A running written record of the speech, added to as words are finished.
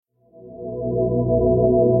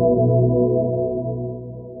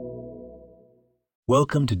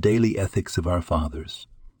Welcome to Daily Ethics of Our Fathers.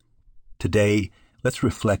 Today, let's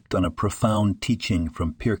reflect on a profound teaching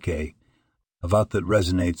from Pirkei, a thought that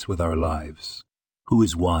resonates with our lives. Who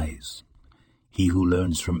is wise? He who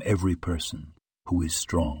learns from every person. Who is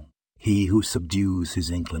strong? He who subdues his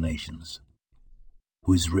inclinations.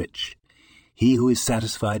 Who is rich? He who is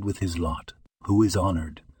satisfied with his lot. Who is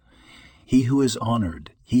honored? He who is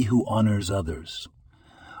honored, he who honors others.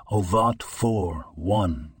 Ovat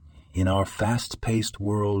 4:1. In our fast-paced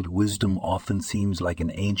world, wisdom often seems like an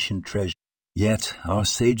ancient treasure. Yet, our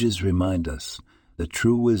sages remind us that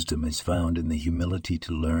true wisdom is found in the humility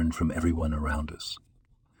to learn from everyone around us.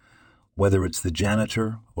 Whether it's the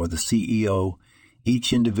janitor or the CEO,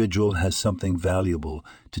 each individual has something valuable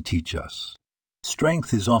to teach us.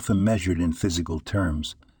 Strength is often measured in physical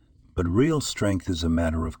terms, but real strength is a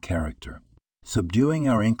matter of character. Subduing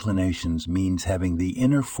our inclinations means having the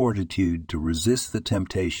inner fortitude to resist the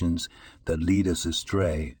temptations that lead us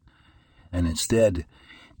astray, and instead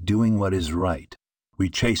doing what is right.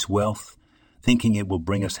 We chase wealth, thinking it will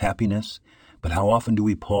bring us happiness, but how often do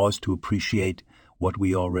we pause to appreciate what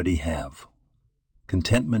we already have?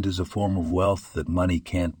 Contentment is a form of wealth that money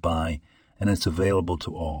can't buy, and it's available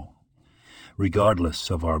to all,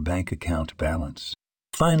 regardless of our bank account balance.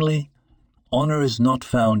 Finally, honor is not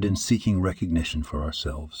found in seeking recognition for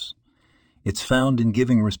ourselves. It's found in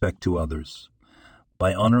giving respect to others.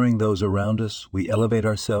 By honoring those around us, we elevate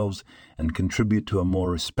ourselves and contribute to a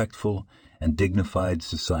more respectful and dignified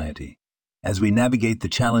society. As we navigate the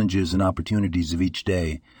challenges and opportunities of each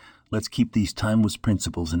day, let's keep these timeless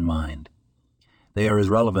principles in mind. They are as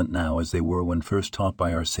relevant now as they were when first taught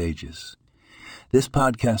by our sages. This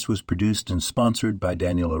podcast was produced and sponsored by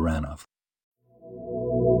Daniel Aranoff.